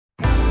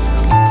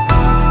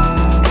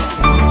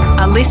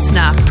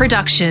listener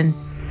production.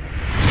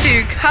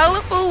 2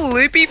 colourful,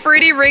 loopy,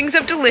 fruity rings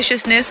of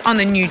deliciousness on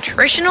the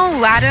nutritional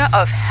ladder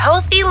of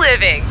healthy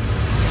living.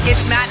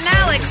 It's Matt and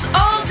Alex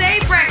All Day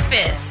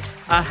Breakfast.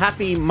 A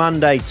happy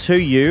Monday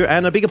to you,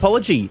 and a big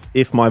apology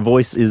if my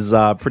voice is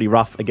pretty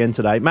rough again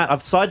today. Matt,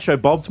 I've sideshow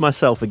bobbed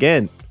myself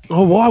again.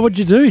 Oh, why? What'd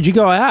you do? Did you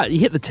go out?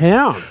 You hit the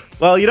town.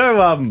 Well, you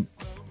know,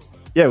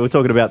 we're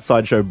talking about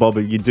sideshow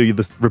bobbing. You do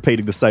this,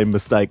 repeating the same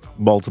mistake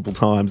multiple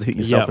times, hit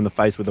yourself in the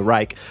face with a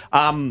rake.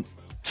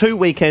 2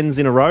 weekends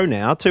in a row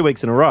now, 2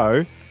 weeks in a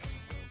row,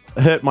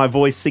 hurt my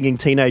voice singing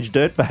Teenage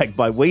Dirtbag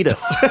by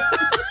Wheatus.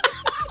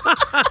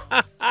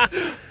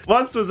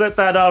 Once was at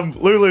that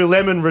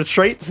Lululemon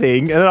retreat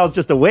thing, and then I was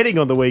just a wedding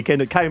on the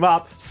weekend. It came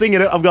up, singing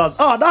it. I'm going,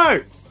 oh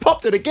no,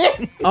 popped it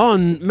again. Oh,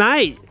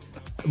 mate.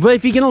 Well,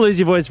 if you're going to lose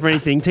your voice for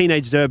anything,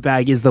 Teenage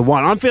Dirtbag is the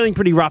one. I'm feeling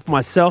pretty rough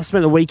myself.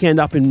 Spent the weekend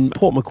up in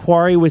Port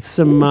Macquarie with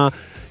some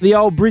the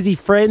old Brizzy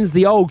friends,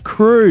 the old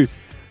crew.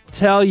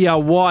 Tell ya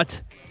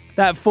what,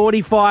 that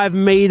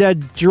 45-metre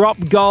drop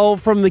goal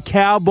from the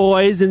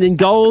Cowboys and then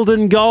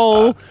golden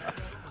goal.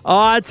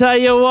 I tell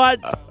you what,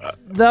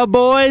 the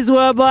boys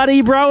were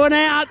bloody broing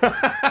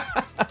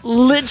out.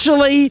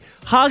 Literally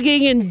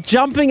hugging and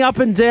jumping up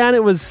and down.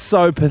 It was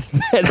so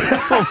pathetic.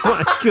 Oh,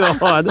 my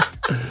God.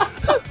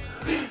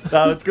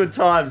 No, it's good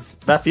times,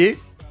 Matthew.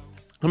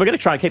 And we're going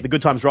to try and keep the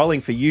good times rolling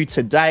for you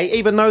today,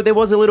 even though there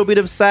was a little bit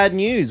of sad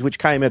news, which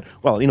came at,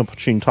 well,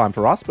 inopportune time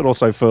for us, but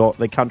also for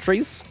the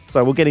countries.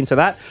 So we'll get into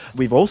that.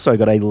 We've also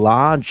got a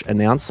large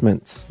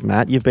announcement,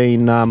 Matt. You've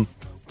been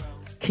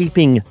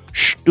keeping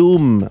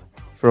stum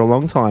for a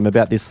long time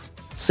about this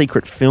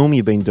secret film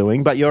you've been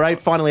doing, but you're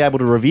finally able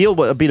to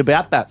reveal a bit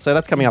about that. So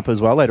that's coming up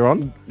as well later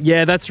on.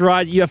 Yeah, that's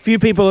right. A few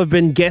people have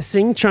been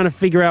guessing, trying to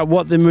figure out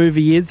what the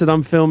movie is that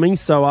I'm filming,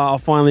 so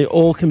finally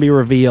all can be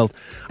revealed.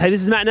 Hey,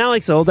 this is Matt and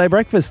Alex, All Day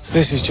Breakfast.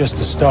 This is just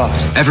the start.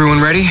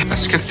 Everyone ready?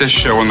 Let's get this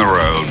show on the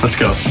road. Let's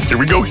go. Here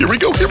we go.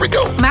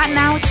 Matt and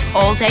Alex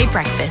All Day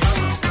Breakfast.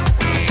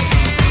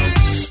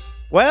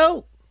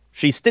 Well,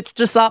 she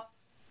stitched us up,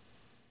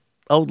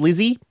 old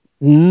Lizzie.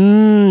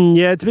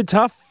 Yeah, it's a bit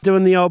tough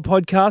doing the old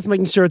podcast,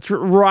 making sure it's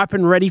ripe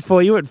and ready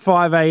for you at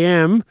 5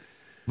 a.m.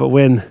 But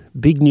when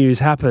big news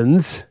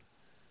happens,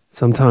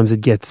 sometimes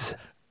it gets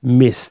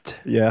missed.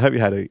 Yeah, I hope you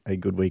had a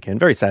good weekend.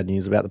 Very sad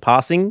news about the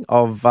passing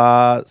of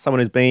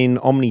someone who's been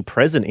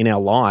omnipresent in our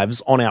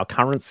lives, on our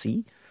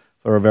currency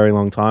for a very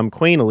long time.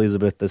 Queen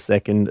Elizabeth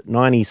II,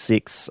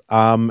 96.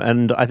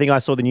 And I think I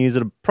saw the news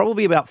at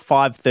probably about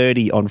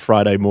 5:30 on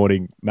Friday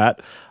morning, Matt.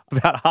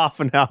 About half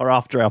an hour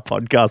after our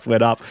podcast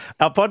went up.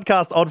 Our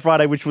podcast on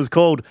Friday, which was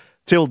called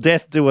Till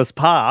Death Do Us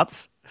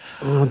Part.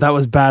 Oh, that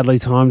was badly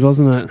timed,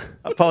 wasn't it?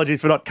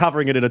 Apologies for not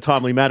covering it in a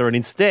timely manner and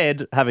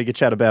instead having a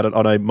chat about it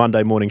on a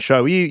Monday morning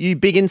show. You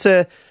big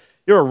into...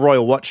 You're a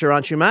royal watcher,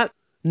 aren't you, Matt?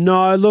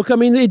 No, look, I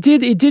mean, it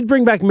did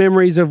bring back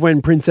memories of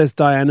when Princess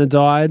Diana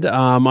died.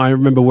 I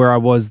remember where I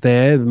was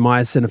there, the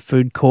Maya Centre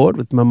food court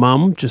with my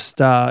mum, just,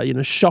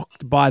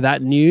 shocked by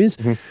that news.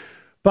 Mm-hmm.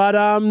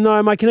 But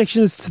no, my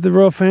connections to the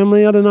royal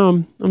family, I don't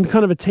know. I'm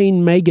kind of a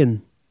teen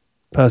Meghan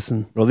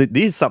person. Well, this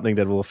is something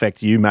that will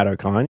affect you, Matt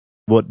O'Kine.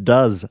 What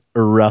does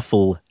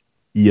ruffle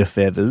your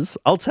feathers?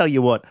 I'll tell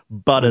you what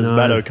butters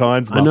Matt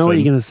O'Kine's muffin. I know what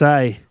you're going to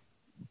say.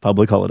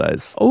 Public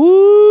holidays.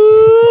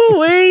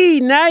 Ooh-wee,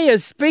 now you're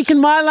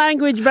speaking my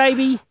language,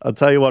 baby. I'll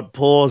tell you what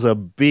pours a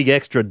big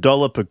extra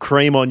dollop of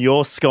cream on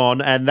your scone,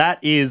 and that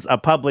is a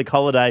public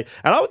holiday.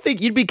 And I would think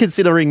you'd be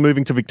considering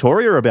moving to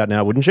Victoria about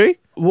now, wouldn't you?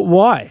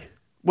 Why?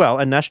 Well,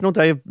 a National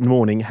Day of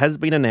Mourning has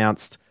been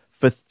announced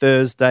for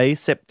Thursday,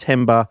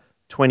 September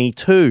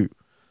 22.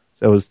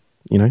 So it was,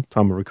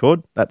 time of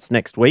record. That's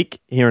next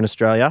week here in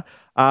Australia.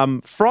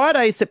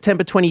 Friday,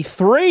 September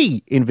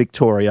 23 in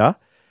Victoria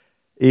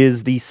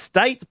is the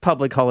state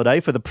public holiday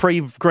for the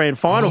pre-grand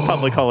final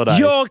public holiday.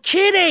 You're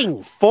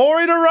kidding!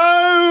 4 in a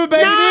row,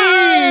 baby!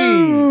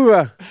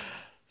 No!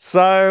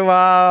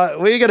 So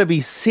we're going to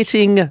be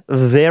sitting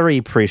very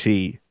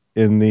pretty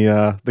in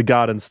the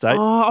Garden State.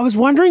 Oh, I was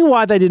wondering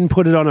why they didn't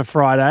put it on a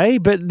Friday,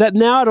 but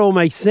now it all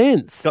makes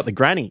sense. Got the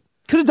granny.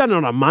 Could have done it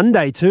on a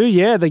Monday too,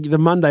 yeah, the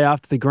Monday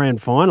after the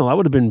grand final. That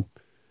would have been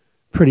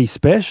pretty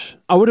special.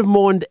 I would have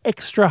mourned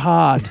extra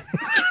hard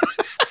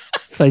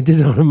if they did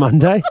it on a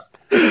Monday.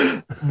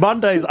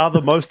 Mondays are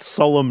the most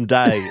solemn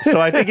day. So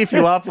I think if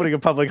you are putting a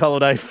public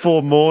holiday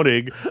for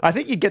mourning, I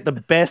think you get the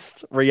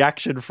best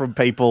reaction from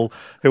people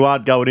who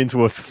aren't going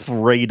into a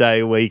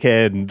 3-day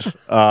weekend.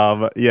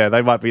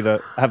 They might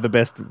have the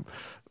best,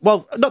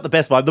 well, not the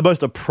best vibe, the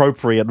most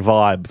appropriate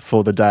vibe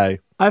for the day.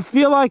 I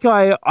feel like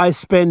I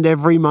spend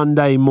every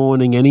Monday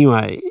morning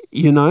anyway,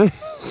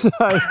 so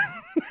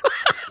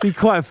be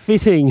quite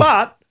fitting.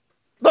 But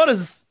not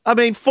as...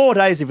 4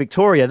 days in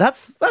Victoria,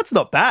 that's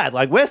not bad.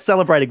 Like, we're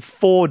celebrating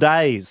 4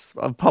 days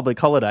of public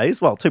holidays.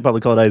 Well, 2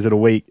 public holidays at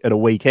a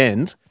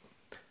weekend.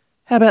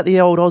 How about the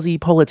old Aussie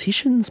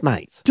politicians,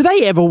 mate? Do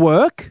they ever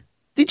work?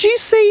 Did you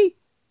see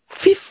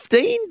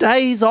 15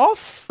 days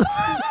off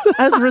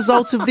as a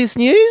result of this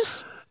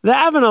news? They're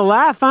having a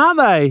laugh, aren't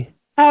they?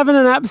 Having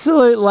an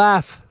absolute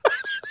laugh.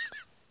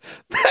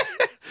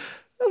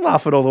 I'm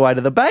laughing all the way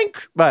to the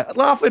bank, mate.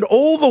 Laughing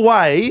all the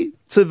way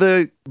to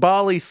the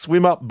Bali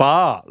swim up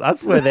bar.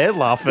 That's where they're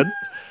laughing.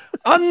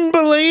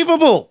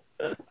 Unbelievable.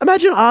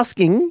 Imagine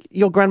asking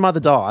your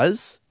grandmother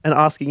dies and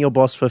asking your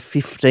boss for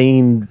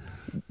 15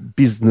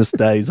 business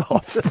days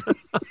off.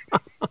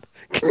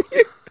 Can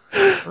you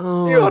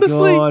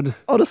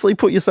honestly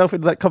put yourself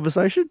into that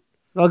conversation?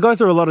 I'll go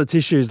through a lot of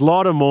tissues, a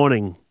lot of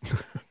mourning.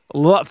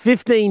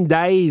 15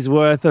 days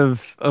worth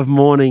of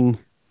mourning.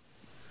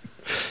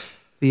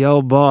 The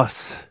old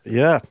boss.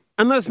 Yeah.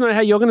 And let us know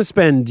how you're going to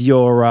spend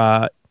your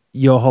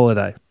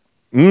holiday.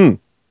 Well,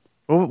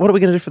 what are we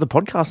going to do for the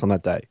podcast on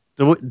that day?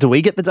 Do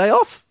we get the day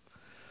off?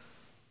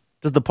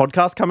 Does the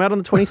podcast come out on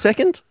the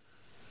 22nd?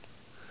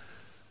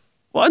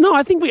 Well, no,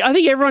 I think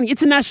everyone,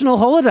 it's a national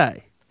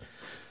holiday.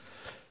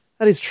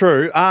 That is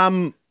true.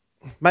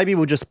 Maybe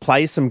we'll just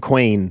play some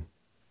Queen,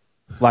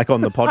 like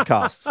on the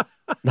podcast.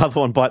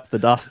 Another one bites the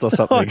dust or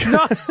something.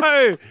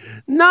 Oh,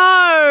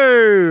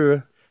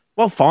 no.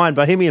 Well, fine.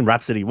 Bohemian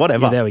Rhapsody,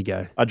 whatever. Yeah, there we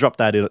go. I dropped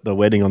that in at the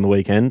wedding on the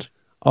weekend.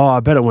 Oh, I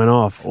bet it went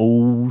off.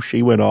 Oh,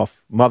 she went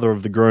off. Mother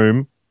of the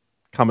groom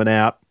coming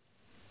out.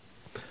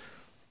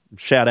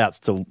 Shout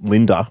outs to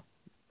Linda.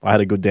 I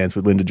had a good dance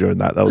with Linda during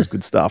that. That was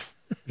good stuff.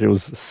 She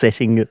was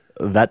setting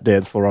that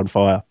dance floor on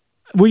fire.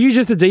 Were you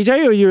just a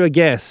DJ or were you a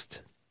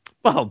guest?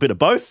 Well, a bit of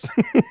both.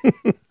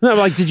 No,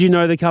 like, did you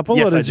know the couple?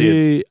 Yes, or I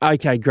did.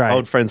 Okay, great.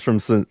 Old friends from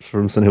St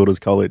Hilda's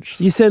College.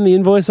 You send the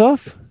invoice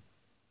off?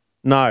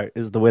 No,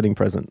 is the wedding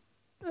present.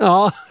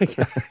 Oh,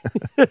 okay.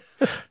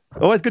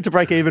 Always good to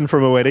break even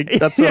from a wedding.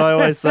 That's what I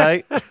always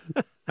say. And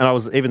I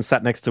was even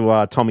sat next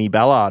to Tommy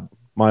Ballard,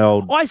 my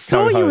old I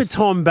saw co-host. you with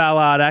Tom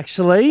Ballard,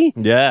 actually.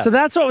 Yeah. So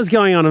that's what was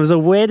going on. It was a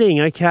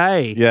wedding.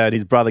 Okay. Yeah, and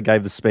his brother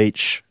gave the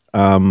speech.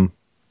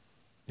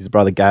 His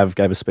brother Gav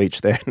gave a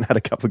speech there and had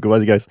a couple of good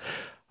words. He goes,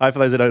 "Hi, for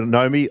those who don't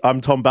know me, I'm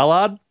Tom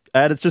Ballard,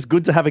 and it's just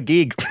good to have a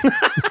gig."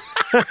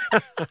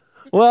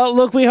 Well,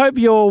 look, we hope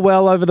you're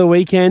well over the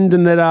weekend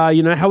and that,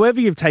 however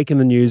you've taken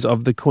the news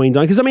of the Queen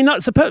dying. Because, I mean,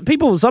 some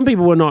people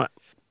were not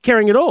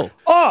caring at all.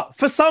 Oh,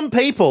 for some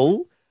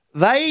people,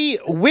 they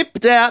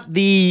whipped out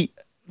the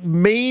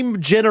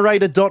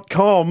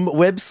memegenerator.com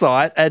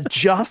website and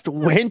just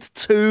went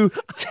to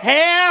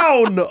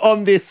town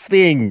on this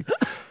thing.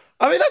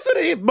 I mean, that's what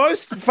it is.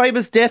 Most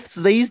famous deaths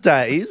these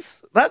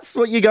days, that's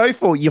what you go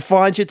for. You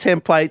find your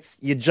templates,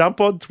 you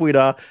jump on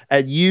Twitter,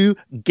 and you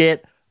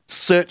get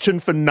searching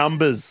for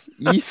numbers.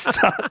 You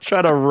start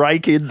trying to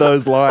rake in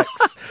those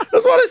likes.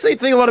 That's what I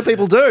think a lot of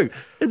people do.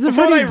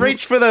 Before they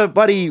reach for the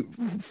bloody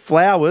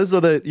flowers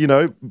or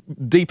the,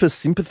 deepest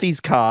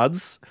sympathies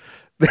cards,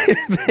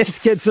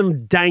 Just get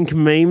some dank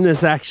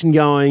memeness action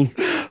going.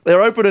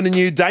 They're opening a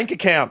new dank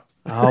account.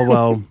 Oh,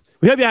 well.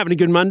 We hope you're having a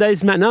good Monday.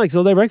 It's Matt and Alex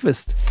All Day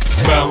Breakfast.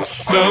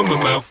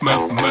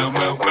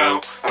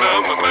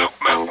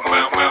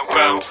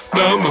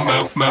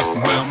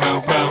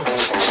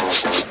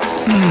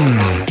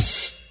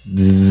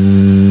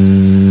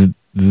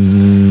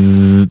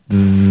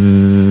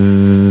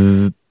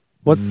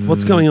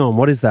 What's going on?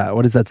 What is that?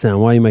 What is that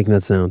sound? Why are you making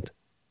that sound?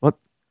 What?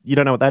 You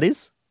don't know what that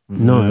is?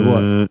 No,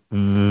 what?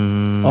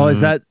 Oh,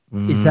 is that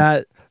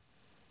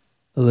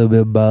a little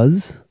bit of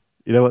buzz?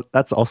 You know what?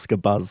 That's Oscar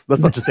buzz.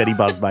 That's not just any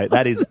buzz, mate.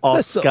 That is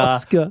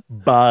Oscar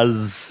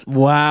buzz.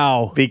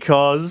 Wow.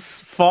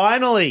 Because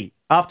finally,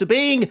 after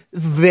being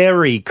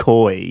very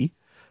coy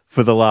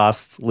for the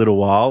last little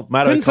while,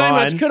 Matt Couldn't say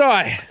O'Kine, much, could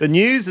I? the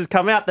news has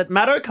come out that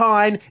Matt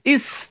O'Kine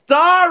is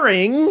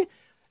starring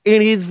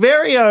in his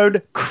very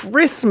own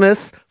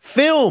Christmas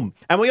film.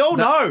 And we all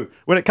know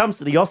when it comes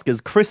to the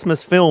Oscars,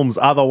 Christmas films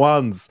are the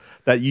ones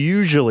that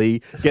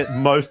usually get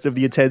most of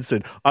the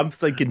attention. I'm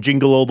thinking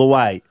Jingle All the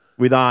Way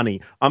with Arnie.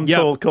 I'm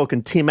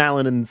talking Tim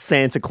Allen and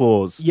Santa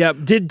Claus. Yep.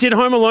 Did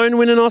Home Alone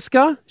win an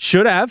Oscar?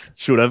 Should have.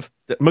 Should have.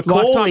 Lifetime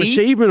Macaulay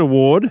Achievement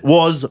Award.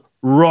 was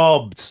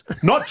robbed.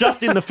 Not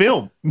just in the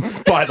film,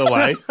 by the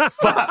way,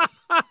 but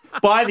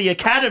by the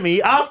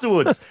Academy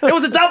afterwards. It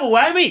was a double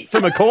whammy for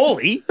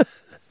Macaulay.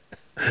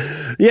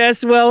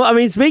 Yes, well, I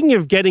mean, speaking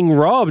of getting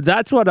robbed,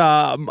 that's what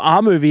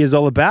our movie is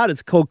all about.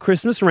 It's called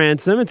Christmas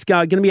Ransom. It's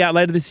going to be out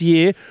later this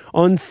year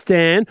on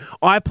Stan.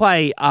 I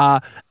play a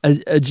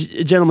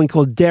gentleman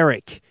called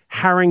Derek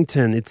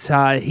Harrington. It's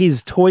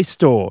his toy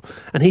store,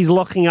 and he's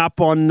locking up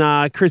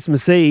on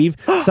Christmas Eve.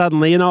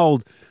 Suddenly, an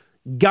old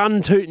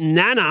gun-tooting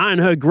Nana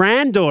and her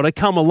granddaughter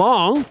come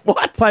along,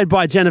 played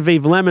by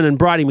Genevieve Lemon and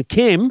Bridie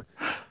McKim,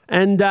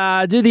 and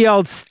do the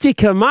old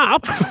stick 'em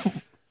up.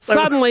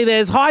 Suddenly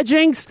there's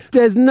hijinks,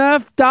 there's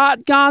Nerf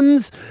dart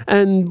guns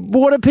and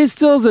water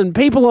pistols and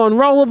people on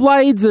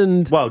rollerblades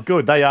and... Well,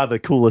 good. They are the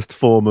coolest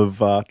form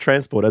of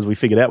transport, as we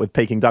figured out with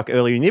Peking Duck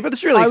earlier in the year. But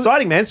it's really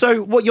exciting, man.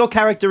 So what your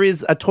character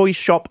is a toy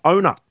shop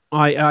owner.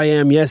 I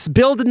am, yes.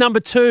 Builder number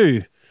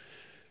 2.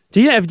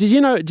 Do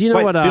you know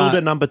Wait, what...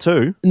 builder number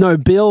 2? No,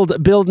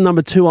 build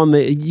number 2 on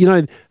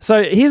the...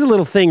 So here's a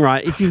little thing,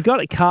 right? If you've got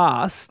a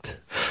cast...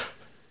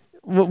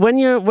 When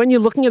you're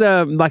looking at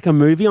a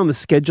movie on the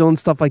schedule and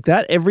stuff like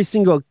that, every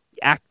single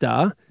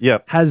actor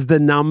has the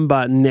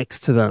number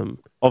next to them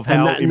Of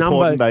how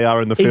important they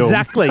are in the film.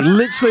 Exactly,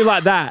 literally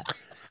like that.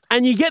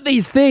 And you get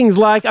these things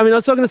like, I mean, I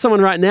was talking to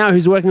someone right now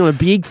who's working on a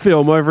big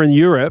film over in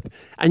Europe,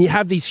 and you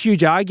have these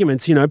huge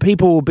arguments. You know,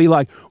 people will be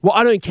like, well,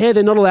 I don't care.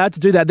 They're not allowed to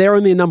do that. They're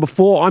only a number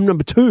 4. I'm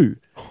number 2.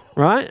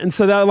 Right? And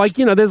so they're like,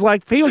 you know, there's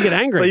like, people get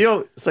angry.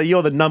 So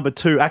you're the number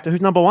 2 actor.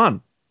 Who's number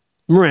 1?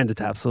 Miranda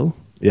Tapsell.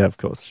 Yeah, of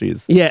course.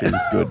 She's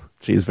good.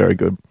 She's very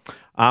good.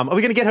 Are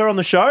we going to get her on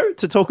the show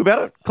to talk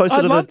about it closer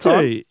I'd to love the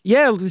time? to.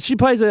 Yeah, she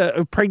plays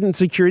a pregnant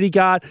security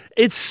guard.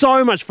 It's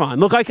so much fun.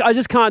 Look, I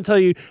just can't tell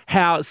you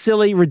how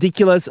silly,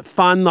 ridiculous,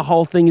 fun the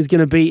whole thing is going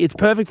to be. It's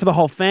perfect for the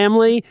whole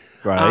family.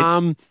 Great.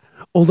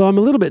 Although I'm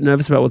a little bit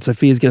nervous about what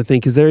Sophia's going to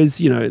think, because there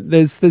is, you know,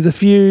 there's a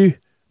few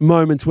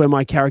moments where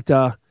my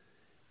character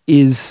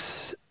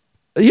is,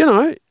 you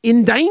know,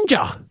 in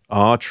danger.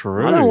 Oh,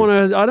 true. I don't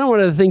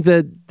want to think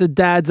that the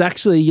dad's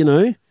actually, you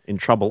know, in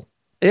trouble.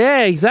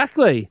 Yeah,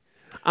 exactly.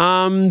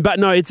 But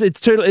no,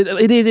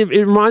 it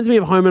reminds me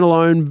of Home and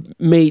Alone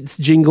meets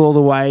Jingle All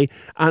the Way,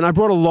 and I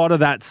brought a lot of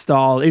that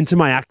style into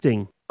my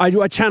acting. I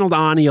channeled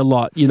Arnie a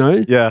lot, you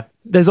know. Yeah.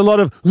 There's a lot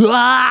of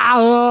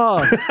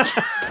no.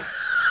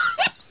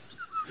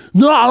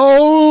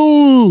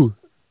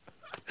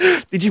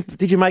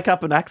 Did you make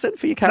up an accent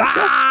for your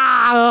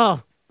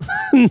character?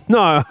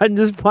 No, I'm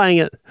just playing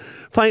it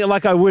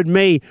like I would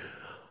me,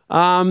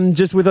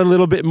 just with a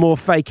little bit more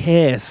fake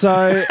hair.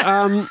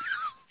 So.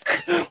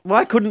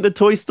 Why couldn't the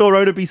toy store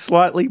owner be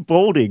slightly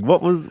balding? Why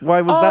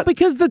was that?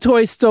 Because the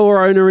toy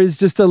store owner is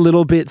just a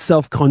little bit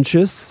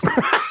self-conscious.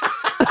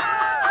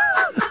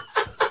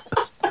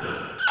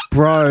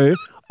 Bro,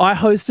 I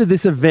hosted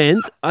this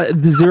event,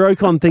 the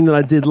ZeroCon thing that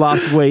I did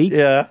last week.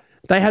 Yeah.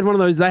 They had one of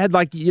those, they had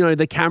like, you know,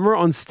 the camera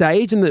on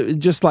stage,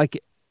 and just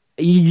like,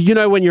 you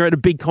know, when you're at a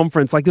big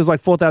conference, like there's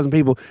like 4,000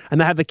 people,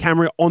 and they have the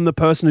camera on the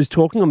person who's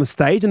talking on the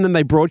stage, and then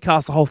they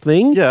broadcast the whole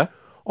thing. Yeah.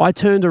 I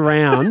turned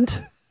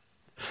around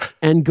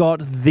and got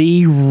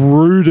the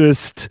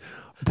rudest,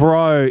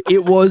 bro.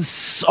 It was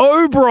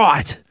so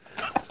bright.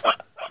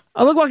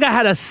 I looked like I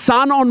had a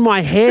sun on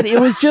my head. It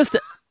was just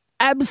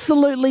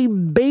absolutely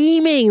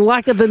beaming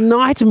like the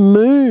night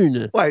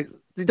moon. Wait,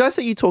 did I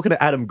see you talking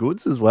to Adam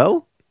Goods as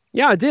well?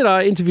 Yeah, I did.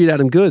 I interviewed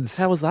Adam Goods.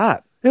 How was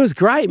that? It was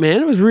great,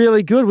 man. It was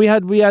really good.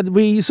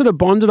 We sort of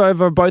bonded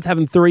over both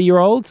having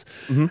 3-year-olds,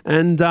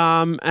 and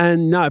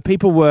no,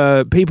 people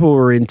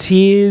were in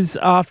tears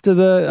after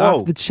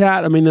the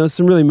chat. I mean, there was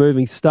some really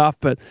moving stuff,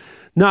 but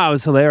no, it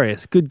was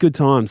hilarious. Good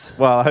times.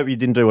 Well, I hope you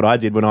didn't do what I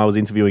did when I was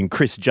interviewing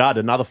Chris Judd,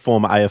 another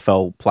former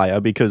AFL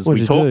player, because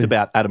we talked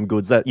about Adam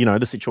Goods, that, you know,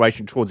 the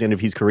situation towards the end of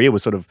his career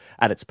was sort of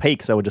at its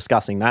peak. So we're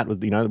discussing that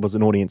with, you know, it was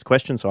an audience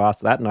question. So I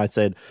asked that, and I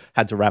said,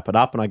 had to wrap it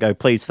up, and I go,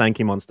 please thank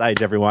him on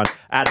stage, everyone.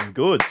 Adam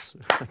Goods.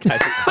 Okay.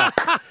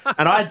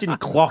 And I didn't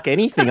clock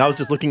anything. I was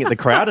just looking at the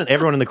crowd, and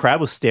everyone in the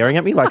crowd was staring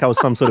at me like I was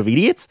some sort of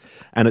idiot.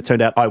 And it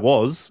turned out I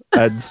was.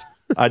 And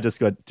I just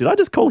go, did I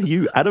just call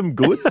you Adam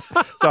Goods?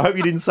 So I hope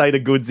you didn't say to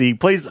Goodsy.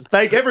 Please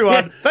thank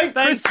everyone. Thank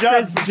Chris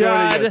Judd for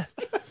joining us.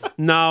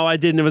 No, I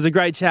didn't. It was a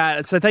great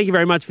chat. So thank you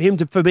very much for him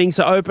for being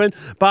so open.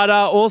 But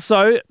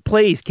also,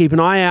 please keep an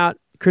eye out.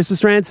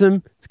 Christmas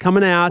Ransom, it's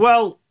coming out.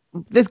 Well,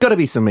 there's got to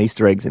be some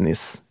Easter eggs in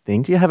this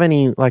thing. Do you have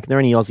any, like, are there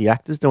any Aussie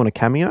actors doing a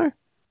cameo?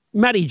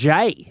 Matty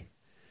J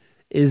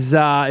is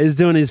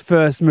doing his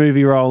first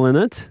movie role in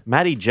it.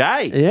 Matty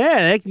J?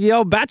 Yeah, the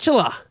old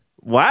Bachelor.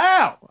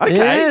 Wow. Okay.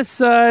 Yeah,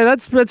 so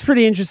that's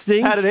pretty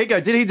interesting. How did he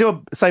go? Did he do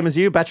a same as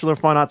you, Bachelor of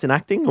Fine Arts in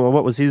acting, or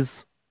what was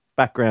his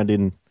background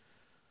in?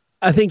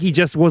 I think he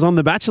just was on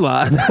The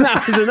Bachelor.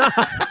 That was enough.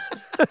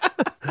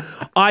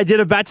 I did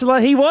a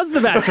Bachelor. He was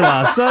The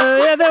Bachelor. So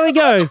yeah, there we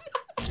go.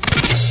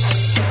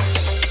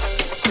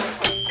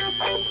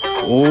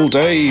 All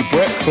day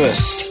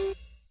breakfast.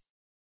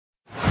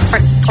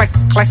 Click, click,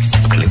 click,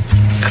 click,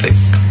 click,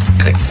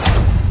 click.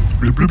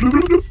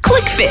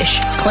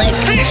 Clickfish.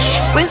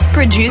 Clickfish. With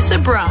producer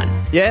Bron.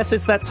 Yes,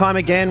 it's that time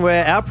again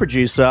where our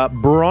producer,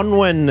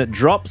 Bronwyn,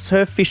 drops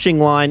her fishing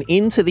line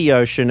into the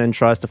ocean and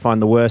tries to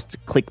find the worst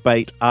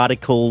clickbait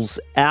articles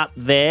out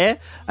there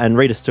and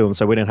read us to them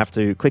so we don't have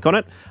to click on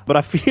it. But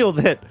I feel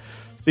that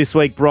this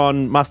week,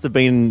 Bron, must have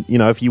been, you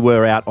know, if you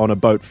were out on a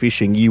boat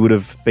fishing, you would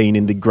have been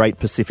in the Great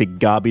Pacific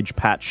garbage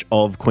patch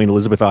of Queen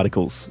Elizabeth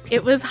articles.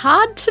 It was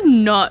hard to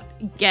not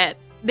get...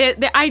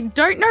 I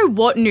don't know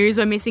what news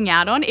we're missing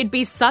out on. It'd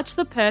be such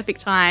the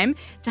perfect time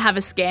to have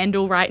a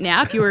scandal right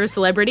now if you were a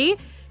celebrity,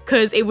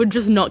 because it would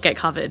just not get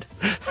covered.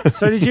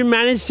 So did you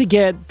manage to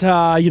get,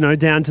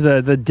 down to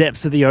the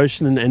depths of the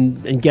ocean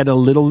and get a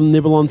little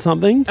nibble on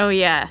something? Oh,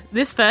 yeah.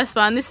 This first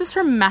one, this is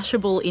from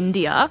Mashable,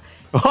 India.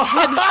 Ooh,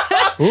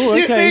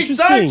 okay, you see,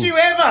 don't you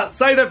ever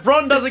say that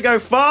Bron doesn't go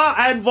far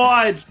and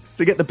wide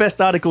to get the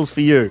best articles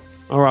for you.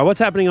 All right, what's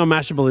happening on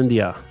Mashable,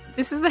 India?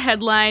 This is the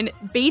headline,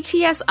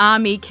 BTS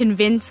Army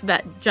convinced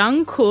that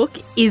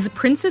Jungkook is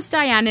Princess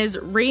Diana's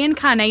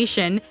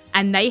reincarnation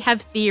and they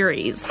have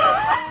theories.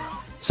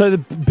 So the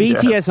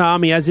BTS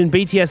Army, as in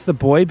BTS the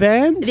boy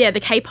band? Yeah, the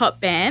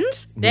K-pop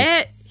band,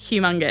 they're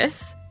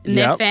humongous. And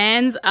their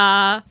fans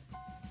are,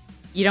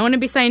 you don't want to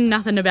be saying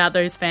nothing about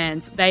those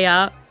fans. They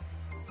are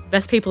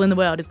best people in the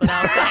world is what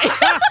I'll say.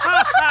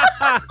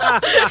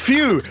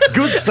 Phew,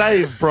 good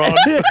save, Bron.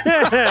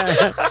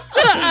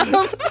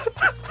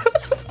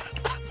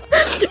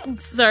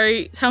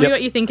 So tell me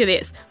what you think of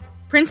this.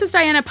 Princess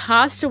Diana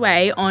passed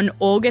away on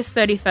August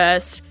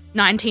 31st,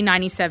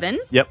 1997.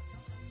 Yep.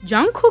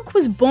 Jungkook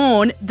was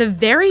born the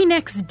very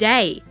next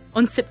day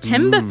on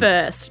September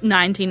 1st,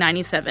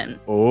 1997.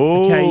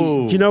 Oh.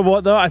 Okay, do you know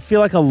what, though? I feel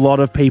like a lot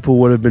of people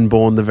would have been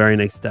born the very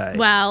next day.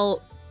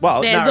 Well,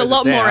 Well, it there's a narrows it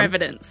lot more down.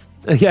 evidence.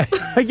 Okay,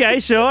 okay,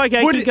 sure.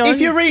 Okay, Would, keep going.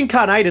 if you're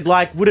reincarnated,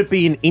 like, would it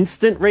be an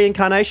instant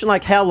reincarnation?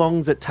 Like, how long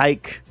does it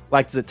take?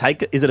 Like, does it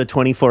take? Is it a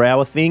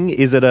 24-hour thing?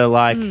 Is it a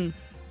like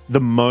the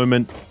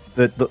moment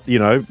that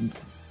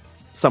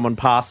someone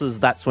passes?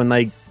 That's when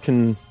they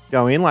can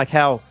go in. Like,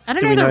 how? I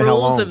don't do we know the how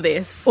rules long? of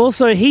this.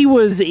 Also, he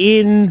was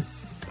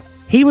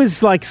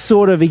like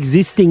sort of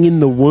existing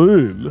in the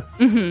womb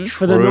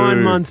for the True.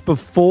 9 months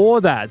before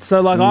that. So,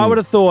 like, I would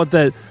have thought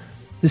that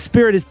the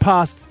spirit is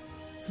passed,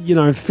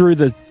 through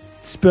the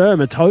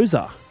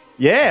spermatoza.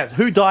 Yeah,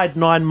 who died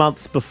 9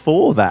 months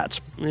before that,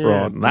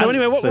 Bron? That's So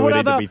anyway, who we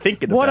need to be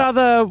thinking what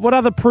about. what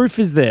other proof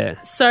is there?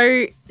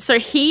 So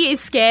he is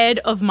scared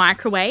of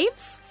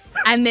microwaves.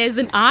 And there's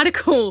an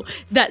article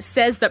that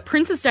says that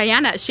Princess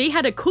Diana, she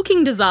had a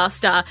cooking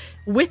disaster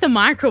with a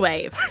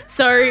microwave.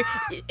 So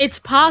it's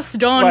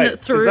passed on Wait,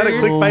 through... is that a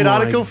clickbait Oh my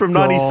article from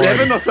God.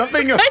 97 or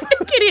something? I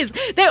think it is.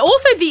 They're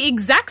also the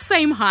exact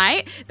same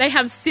height. They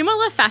have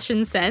similar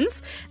fashion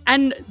sense.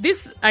 And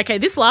this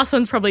last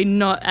one's probably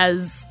not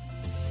as,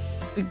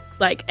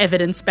 like,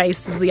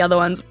 evidence-based as the other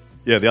ones.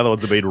 Yeah, the other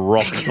ones have been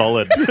rock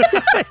solid.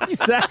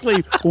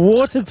 Exactly,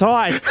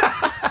 watertight.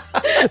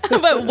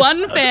 But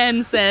one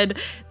fan said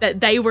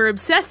that they were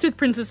obsessed with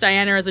Princess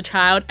Diana as a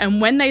child,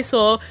 and when they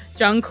saw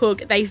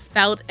Jungkook, they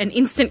felt an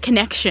instant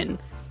connection.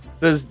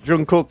 Does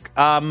Jungkook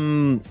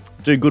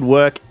do good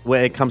work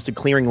where it comes to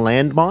clearing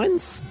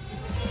landmines?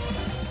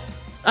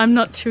 I'm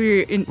not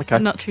too Okay.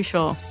 I'm not too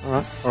sure.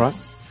 All right.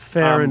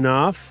 Fair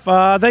enough.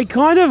 They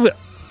kind of,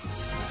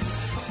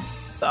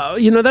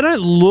 they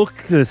don't look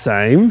the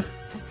same.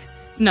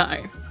 No.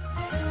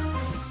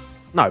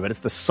 No, but it's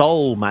the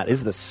soul, Matt.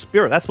 It's the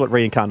spirit. That's what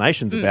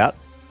reincarnation's about,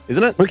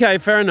 isn't it? Okay,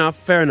 fair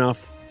enough. So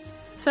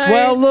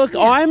Well, look,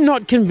 I'm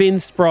not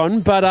convinced,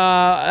 Bron, but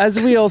as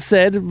we all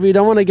said, we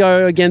don't want to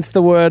go against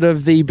the word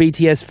of the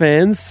BTS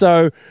fans.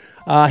 So,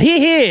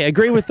 here,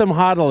 agree with them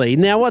heartily.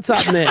 Now, what's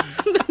up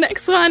next? The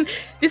next one,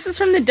 this is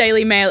from the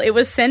Daily Mail. It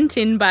was sent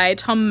in by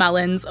Tom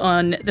Mullins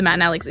on the Matt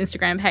and Alex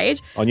Instagram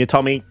page. On your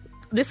Tommy.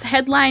 This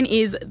headline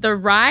is The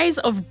Rise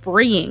of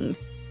Breeing.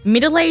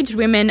 Middle-aged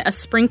women are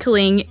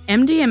sprinkling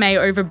MDMA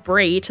over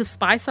brie to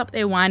spice up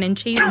their wine and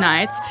cheese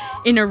nights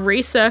in a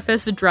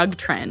resurfaced drug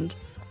trend.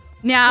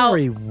 Now,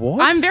 Sorry,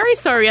 what? I'm very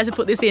sorry I had to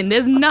put this in.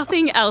 There's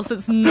nothing else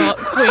that's not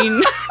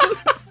Queen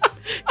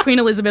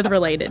Elizabeth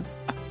related.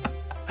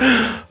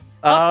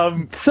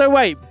 So,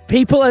 wait,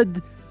 people are...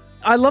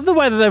 I love the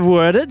way that they've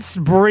worded it,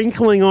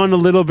 sprinkling on a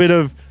little bit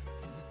of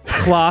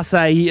Class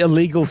A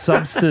illegal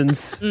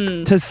substance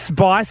to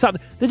spice up...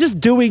 They're just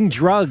doing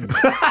drugs.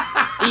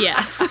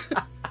 Yes.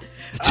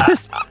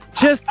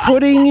 just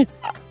putting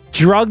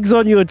drugs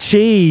on your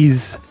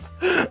cheese.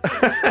 Do you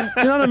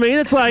know what I mean?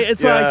 It's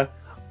Yeah.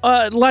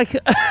 like,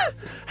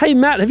 hey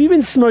Matt, have you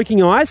been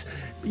smoking ice?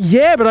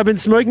 Yeah, but I've been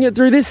smoking it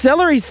through this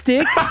celery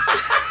stick.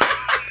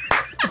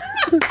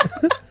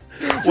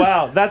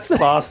 Wow, that's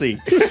classy.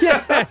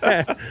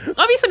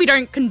 Obviously, we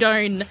don't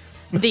condone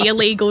the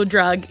illegal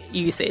drug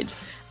usage.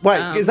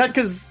 Wait, is that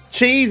because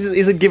cheese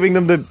isn't giving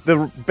them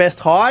the best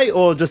high,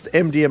 or just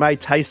MDMA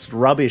tastes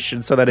rubbish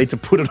and so they need to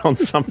put it on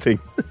something?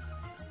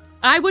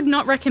 I would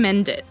not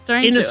recommend it.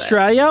 Don't In do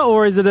Australia,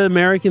 or is it an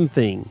American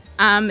thing?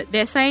 it.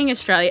 They're saying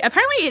Australia.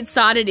 Apparently, it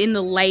started in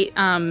the late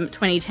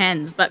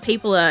 2010s, but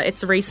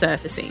it's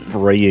resurfacing.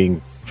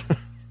 Breeing.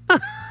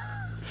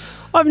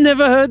 I've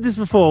never heard this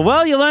before.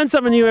 Well, you learn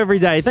something new every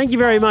day. Thank you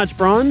very much,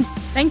 Bron.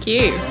 Thank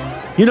you.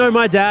 You know,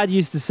 my dad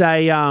used to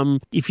say,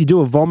 if you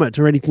do a vomit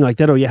or anything like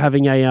that, or you're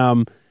having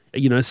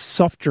a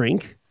soft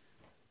drink,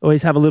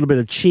 always have a little bit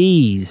of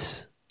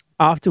cheese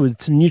afterwards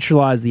to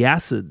neutralize the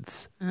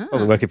acids.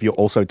 Doesn't work if you're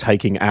also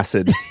taking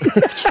acid.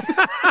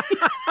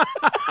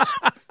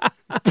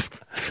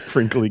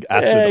 Sprinkling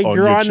acid on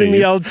your grinding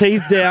cheese. the old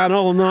teeth down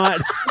all night.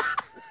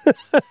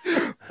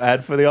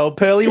 Bad for the old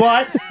pearly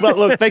whites. But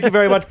look, thank you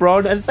very much,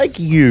 Bron, and thank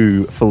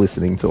you for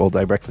listening to All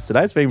Day Breakfast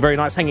today. It's been very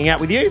nice hanging out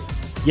with you.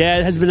 Yeah,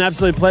 it has been an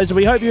absolute pleasure.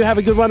 We hope you have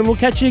a good one, and we'll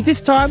catch you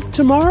this time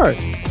tomorrow.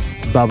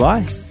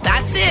 Bye-bye.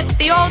 That's it.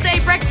 The All Day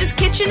Breakfast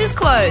kitchen is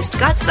closed.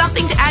 Got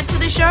something to add to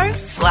the show?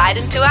 Slide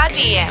into our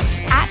DMs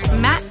at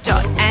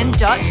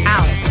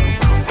matt.and.alex.